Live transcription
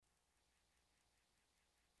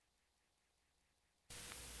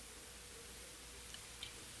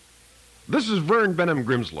This is Vern Benham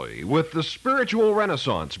Grimsley with the Spiritual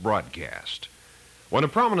Renaissance broadcast. When a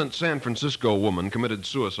prominent San Francisco woman committed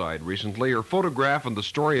suicide recently, her photograph and the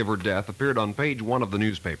story of her death appeared on page 1 of the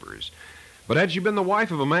newspapers. But had she been the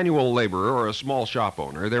wife of a manual laborer or a small shop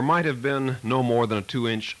owner, there might have been no more than a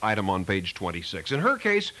 2-inch item on page 26. In her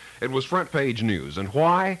case, it was front page news. And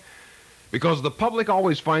why? Because the public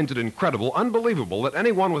always finds it incredible, unbelievable, that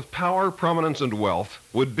anyone with power, prominence, and wealth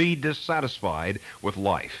would be dissatisfied with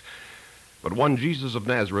life. But one Jesus of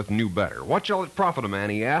Nazareth knew better. What shall it profit a man,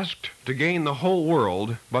 he asked, to gain the whole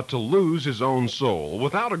world, but to lose his own soul?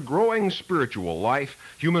 Without a growing spiritual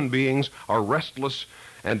life, human beings are restless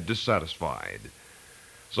and dissatisfied.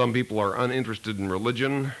 Some people are uninterested in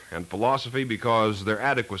religion and philosophy because their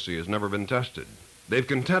adequacy has never been tested. They've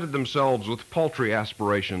contented themselves with paltry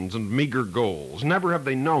aspirations and meager goals. Never have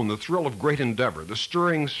they known the thrill of great endeavor, the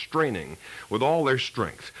stirring straining with all their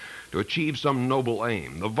strength to achieve some noble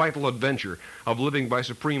aim, the vital adventure of living by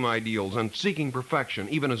supreme ideals and seeking perfection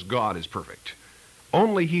even as God is perfect.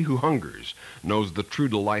 Only he who hungers knows the true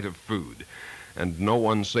delight of food, and no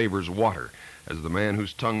one savors water as the man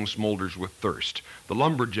whose tongue smolders with thirst. The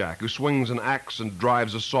lumberjack who swings an axe and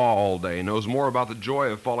drives a saw all day knows more about the joy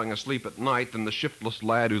of falling asleep at night than the shiftless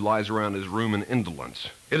lad who lies around his room in indolence.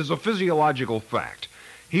 It is a physiological fact.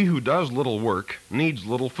 He who does little work needs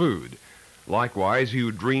little food. Likewise, he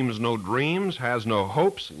who dreams no dreams, has no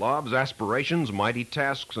hopes, loves aspirations, mighty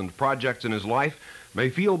tasks, and projects in his life, may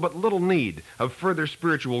feel but little need of further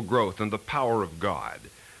spiritual growth and the power of God.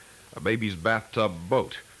 A baby's bathtub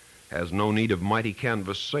boat has no need of mighty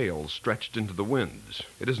canvas sails stretched into the winds.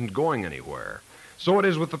 It isn't going anywhere. So it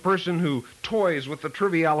is with the person who toys with the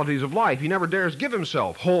trivialities of life. He never dares give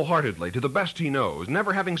himself wholeheartedly to the best he knows.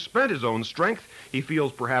 Never having spent his own strength, he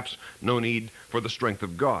feels perhaps no need for the strength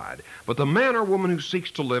of God. But the man or woman who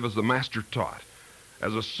seeks to live as the Master taught,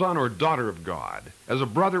 as a son or daughter of God, as a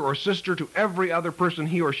brother or sister to every other person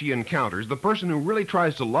he or she encounters, the person who really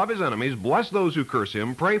tries to love his enemies, bless those who curse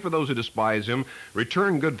him, pray for those who despise him,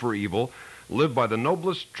 return good for evil, live by the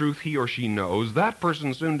noblest truth he or she knows, that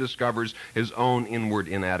person soon discovers his own inward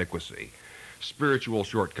inadequacy, spiritual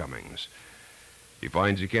shortcomings. He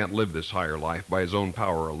finds he can't live this higher life by his own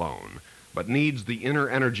power alone, but needs the inner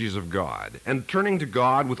energies of God. And turning to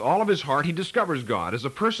God with all of his heart, he discovers God as a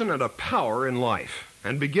person and a power in life,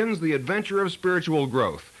 and begins the adventure of spiritual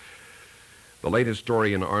growth. The late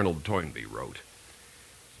historian Arnold Toynbee wrote,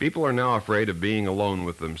 "People are now afraid of being alone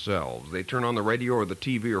with themselves. They turn on the radio or the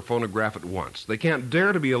TV or phonograph at once. They can't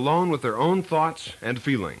dare to be alone with their own thoughts and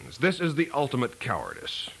feelings. This is the ultimate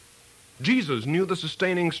cowardice." Jesus knew the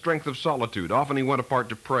sustaining strength of solitude. Often he went apart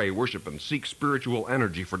to pray, worship, and seek spiritual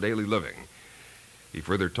energy for daily living. He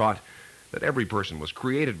further taught that every person was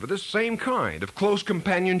created for this same kind of close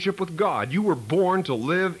companionship with God. You were born to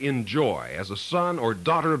live in joy as a son or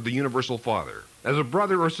daughter of the universal Father, as a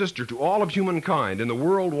brother or sister to all of humankind in the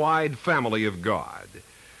worldwide family of God.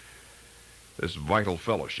 This vital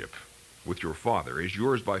fellowship with your Father is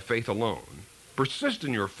yours by faith alone. Persist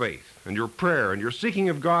in your faith and your prayer and your seeking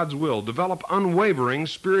of God's will. Develop unwavering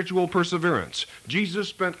spiritual perseverance. Jesus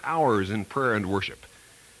spent hours in prayer and worship.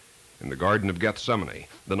 In the Garden of Gethsemane,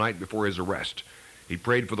 the night before his arrest, he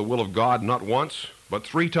prayed for the will of God not once, but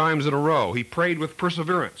 3 times in a row. He prayed with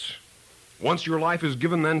perseverance. Once your life is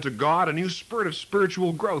given then to God, a new spirit of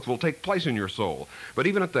spiritual growth will take place in your soul. But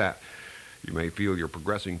even at that, you may feel you're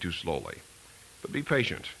progressing too slowly. But be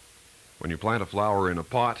patient. When you plant a flower in a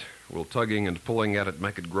pot, will tugging and pulling at it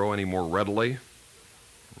make it grow any more readily?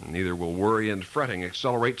 Neither will worry and fretting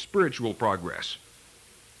accelerate spiritual progress.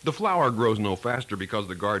 The flower grows no faster because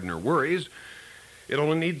the gardener worries. It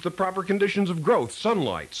only needs the proper conditions of growth,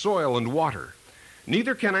 sunlight, soil, and water.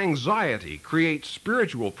 Neither can anxiety create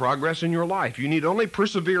spiritual progress in your life. You need only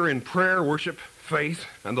persevere in prayer, worship, faith,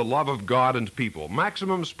 and the love of God and people.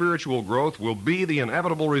 Maximum spiritual growth will be the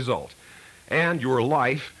inevitable result, and your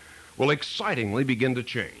life will excitingly begin to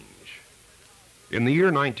change. In the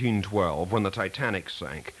year 1912, when the Titanic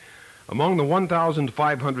sank, among the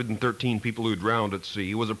 1,513 people who drowned at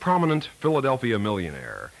sea was a prominent Philadelphia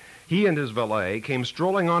millionaire. He and his valet came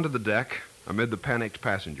strolling onto the deck amid the panicked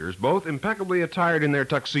passengers, both impeccably attired in their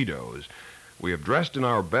tuxedos. "We have dressed in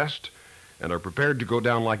our best and are prepared to go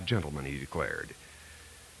down like gentlemen," he declared.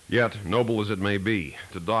 Yet, noble as it may be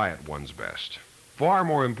to die at one's best, far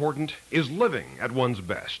more important is living at one's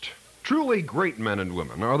best. Truly great men and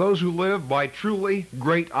women are those who live by truly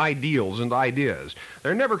great ideals and ideas.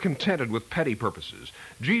 They're never contented with petty purposes.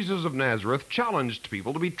 Jesus of Nazareth challenged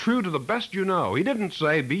people to be true to the best you know. He didn't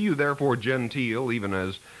say, "Be you therefore genteel, even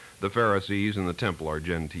as the Pharisees in the temple are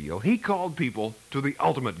genteel." He called people to the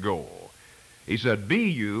ultimate goal. He said, "Be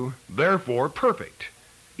you, therefore, perfect,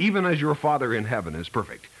 even as your Father in heaven is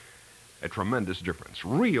perfect." A tremendous difference.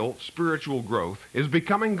 Real spiritual growth is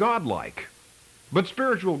becoming godlike. But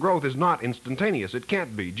spiritual growth is not instantaneous. It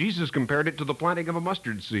can't be. Jesus compared it to the planting of a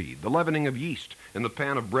mustard seed, the leavening of yeast in the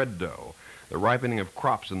pan of bread dough, the ripening of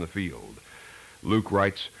crops in the field. Luke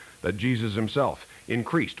writes that Jesus himself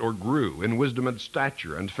increased or grew in wisdom and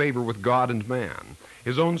stature and favor with God and man.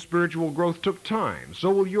 His own spiritual growth took time.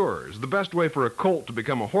 So will yours. The best way for a colt to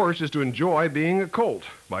become a horse is to enjoy being a colt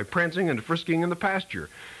by prancing and frisking in the pasture.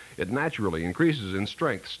 It naturally increases in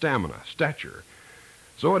strength, stamina, stature.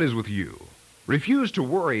 So it is with you. Refuse to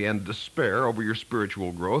worry and despair over your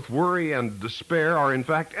spiritual growth. Worry and despair are in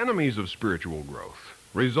fact enemies of spiritual growth.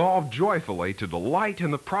 Resolve joyfully to delight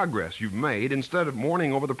in the progress you've made instead of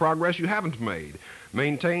mourning over the progress you haven't made.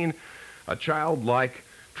 Maintain a childlike,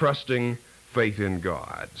 trusting faith in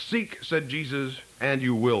God. Seek, said Jesus, and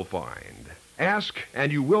you will find. Ask,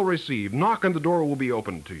 and you will receive. Knock, and the door will be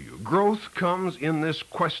opened to you. Growth comes in this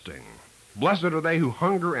questing. Blessed are they who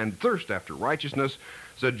hunger and thirst after righteousness,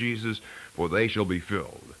 said Jesus, for they shall be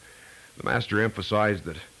filled. The Master emphasized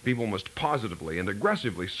that people must positively and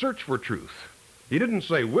aggressively search for truth. He didn't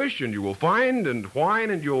say wish and you will find, and whine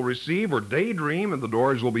and you'll receive, or daydream and the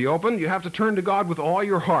doors will be opened. You have to turn to God with all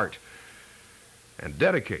your heart and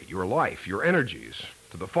dedicate your life, your energies,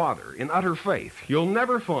 to the Father in utter faith. You'll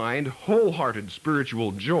never find wholehearted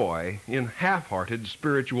spiritual joy in half-hearted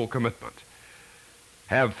spiritual commitment.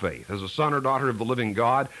 Have faith. As a son or daughter of the living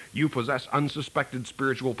God, you possess unsuspected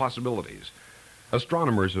spiritual possibilities.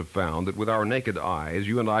 Astronomers have found that with our naked eyes,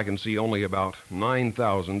 you and I can see only about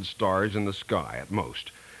 9,000 stars in the sky at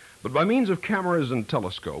most. But by means of cameras and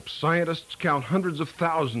telescopes, scientists count hundreds of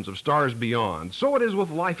thousands of stars beyond. So it is with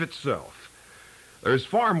life itself. There is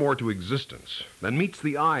far more to existence than meets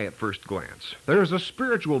the eye at first glance. There is a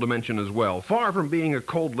spiritual dimension as well. Far from being a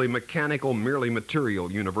coldly mechanical, merely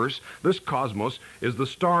material universe, this cosmos is the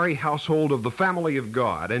starry household of the family of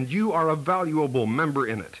God, and you are a valuable member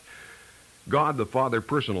in it. God the Father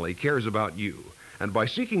personally cares about you, and by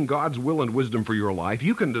seeking God's will and wisdom for your life,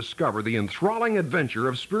 you can discover the enthralling adventure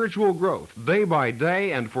of spiritual growth, day by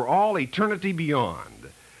day and for all eternity beyond.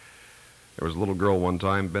 There was a little girl one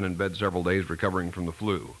time, been in bed several days recovering from the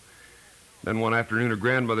flu. Then one afternoon her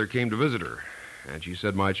grandmother came to visit her, and she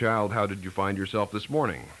said, "My child, how did you find yourself this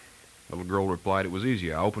morning?" The little girl replied, "It was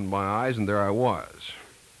easy. I opened my eyes and there I was."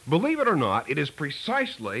 Believe it or not, it is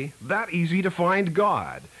precisely that easy to find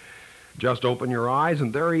God. Just open your eyes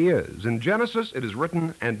and there he is. In Genesis it is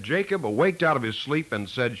written, "And Jacob awaked out of his sleep and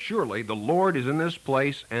said, Surely the Lord is in this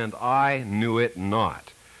place, and I knew it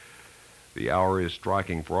not." The hour is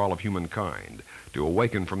striking for all of humankind to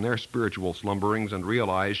awaken from their spiritual slumberings and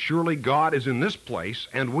realize, surely God is in this place,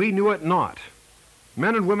 and we knew it not.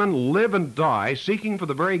 Men and women live and die seeking for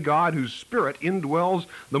the very God whose spirit indwells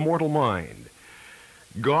the mortal mind.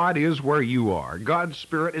 God is where you are. God's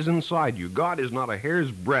spirit is inside you. God is not a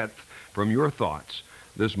hair's breadth from your thoughts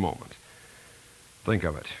this moment. Think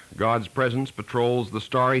of it. God's presence patrols the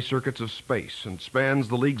starry circuits of space and spans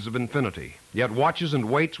the leagues of infinity, yet watches and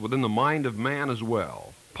waits within the mind of man as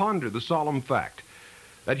well. Ponder the solemn fact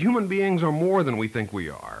that human beings are more than we think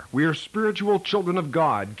we are. We are spiritual children of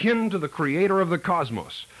God, kin to the creator of the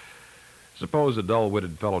cosmos. Suppose a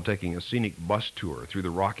dull-witted fellow taking a scenic bus tour through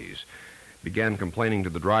the Rockies began complaining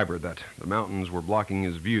to the driver that the mountains were blocking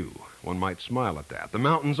his view. One might smile at that. The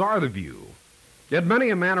mountains are the view. Yet many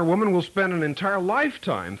a man or woman will spend an entire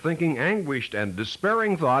lifetime thinking anguished and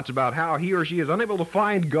despairing thoughts about how he or she is unable to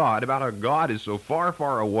find God, about how God is so far,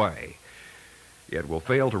 far away. Yet will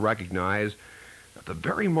fail to recognize that the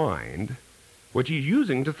very mind which he's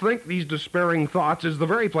using to think these despairing thoughts is the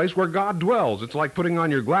very place where God dwells. It's like putting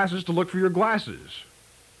on your glasses to look for your glasses.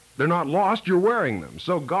 They're not lost, you're wearing them.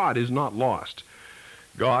 So God is not lost.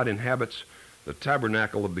 God inhabits the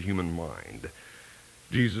tabernacle of the human mind.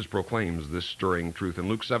 Jesus proclaims this stirring truth in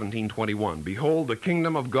Luke 17:21. "Behold, the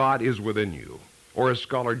kingdom of God is within you." Or as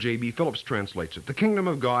scholar J.B. Phillips translates it, "The kingdom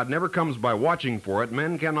of God never comes by watching for it.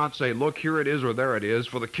 Men cannot say, look, here it is or there it is,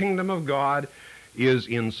 for the kingdom of God is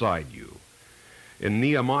inside you." In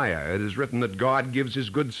Nehemiah, it is written that God gives his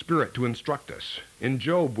good spirit to instruct us. In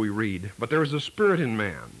Job we read, "But there is a spirit in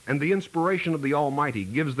man, and the inspiration of the Almighty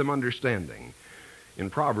gives them understanding." In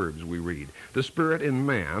Proverbs we read, "The spirit in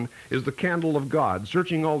man is the candle of God,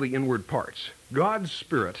 searching all the inward parts." God's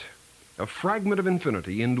spirit, a fragment of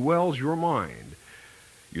infinity, indwells your mind.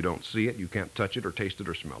 You don't see it, you can't touch it or taste it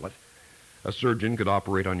or smell it. A surgeon could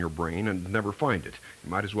operate on your brain and never find it. You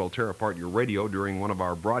might as well tear apart your radio during one of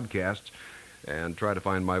our broadcasts and try to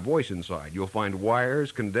find my voice inside. You'll find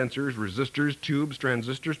wires, condensers, resistors, tubes,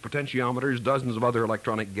 transistors, potentiometers, dozens of other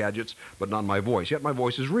electronic gadgets, but not my voice. Yet my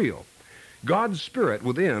voice is real. God's Spirit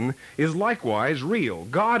within is likewise real.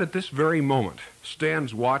 God at this very moment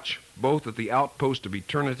stands watch both at the outpost of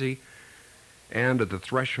eternity and at the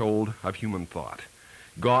threshold of human thought.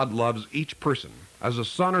 God loves each person as a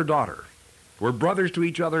son or daughter. We're brothers to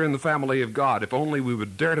each other in the family of God, if only we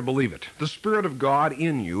would dare to believe it. The Spirit of God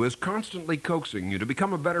in you is constantly coaxing you to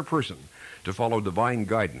become a better person, to follow divine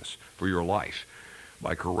guidance for your life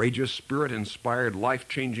by courageous, Spirit-inspired,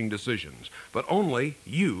 life-changing decisions. But only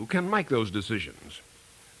you can make those decisions.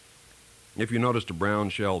 If you noticed a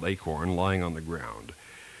brown-shelled acorn lying on the ground,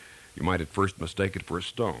 you might at first mistake it for a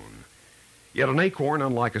stone. Yet an acorn,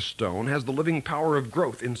 unlike a stone, has the living power of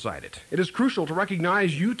growth inside it. It is crucial to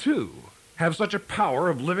recognize you, too, have such a power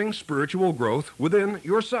of living spiritual growth within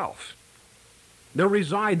yourself. There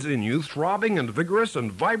resides in you, throbbing and vigorous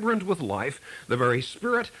and vibrant with life, the very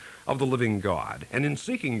Spirit of the living God. And in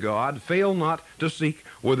seeking God, fail not to seek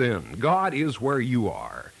within. God is where you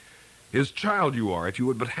are. His child you are, if you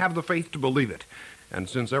would but have the faith to believe it. And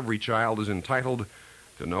since every child is entitled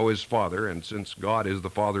to know his Father, and since God is the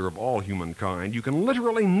Father of all humankind, you can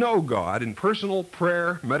literally know God in personal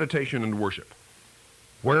prayer, meditation, and worship.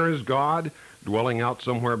 Where is God? Dwelling out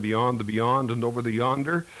somewhere beyond the beyond and over the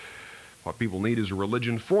yonder? What people need is a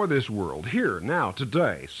religion for this world, here, now,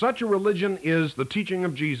 today. Such a religion is the teaching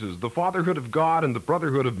of Jesus, the fatherhood of God and the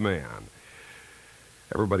brotherhood of man.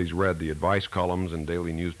 Everybody's read the advice columns in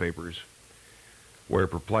daily newspapers, where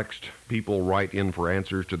perplexed people write in for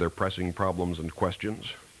answers to their pressing problems and questions.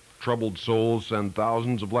 Troubled souls send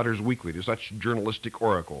thousands of letters weekly to such journalistic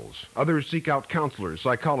oracles. Others seek out counselors,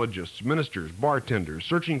 psychologists, ministers, bartenders,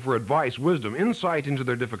 searching for advice, wisdom, insight into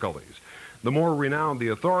their difficulties. The more renowned the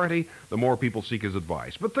authority, the more people seek his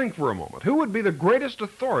advice. But think for a moment. Who would be the greatest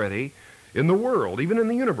authority in the world, even in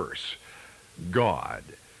the universe? God.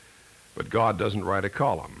 But God doesn't write a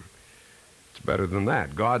column. Better than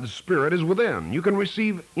that. God's Spirit is within. You can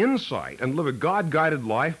receive insight and live a God-guided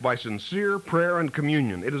life by sincere prayer and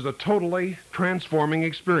communion. It is a totally transforming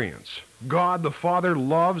experience. God the Father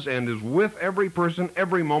loves and is with every person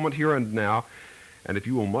every moment here and now. And if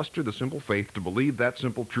you will muster the simple faith to believe that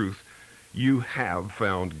simple truth, you have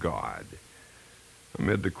found God.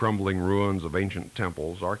 Amid the crumbling ruins of ancient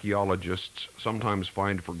temples, archaeologists sometimes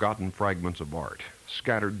find forgotten fragments of art,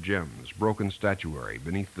 scattered gems, broken statuary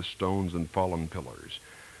beneath the stones and fallen pillars.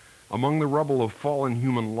 Among the rubble of fallen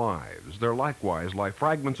human lives, there likewise lie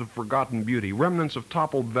fragments of forgotten beauty, remnants of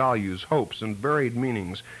toppled values, hopes, and buried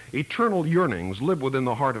meanings. Eternal yearnings live within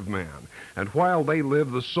the heart of man, and while they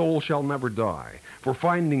live, the soul shall never die. For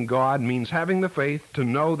finding God means having the faith to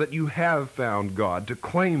know that you have found God, to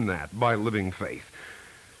claim that by living faith,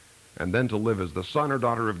 and then to live as the son or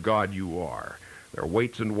daughter of God you are. There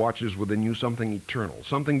waits and watches within you something eternal,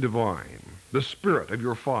 something divine, the Spirit of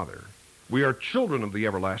your Father. We are children of the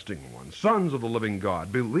everlasting one, sons of the living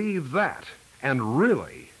God. Believe that and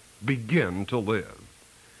really begin to live.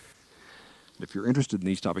 If you're interested in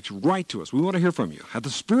these topics, write to us. We want to hear from you at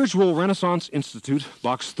the Spiritual Renaissance Institute,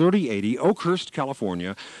 Box 3080, Oakhurst,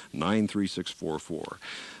 California, 93644.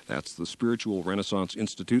 That's the Spiritual Renaissance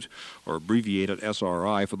Institute, or abbreviated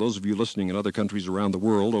SRI. For those of you listening in other countries around the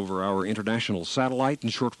world over our international satellite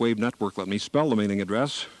and shortwave network, let me spell the mailing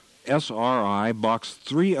address. SRI, Box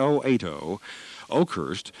 3080,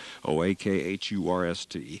 Oakhurst,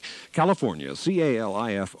 Oakhurst, California, California,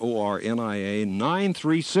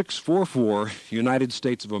 93644, United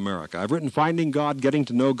States of America. I've written Finding God, Getting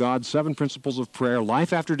to Know God, 7 Principles of Prayer,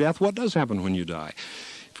 Life After Death, What Does Happen When You Die.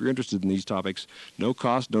 If you're interested in these topics, no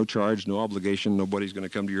cost, no charge, no obligation. Nobody's going to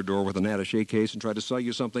come to your door with an attaché case and try to sell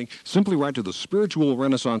you something. Simply write to the Spiritual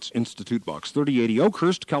Renaissance Institute, Box 3080,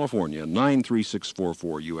 Oakhurst, California,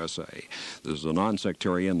 93644, USA. This is a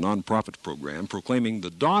non-sectarian, non-profit program proclaiming the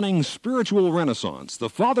dawning spiritual renaissance, the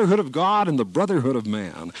fatherhood of God and the brotherhood of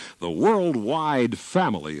man, the worldwide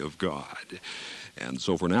family of God. And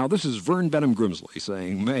so for now, this is Vern Benham Grimsley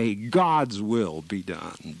saying, may God's will be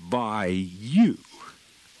done by you.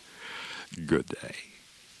 Good day.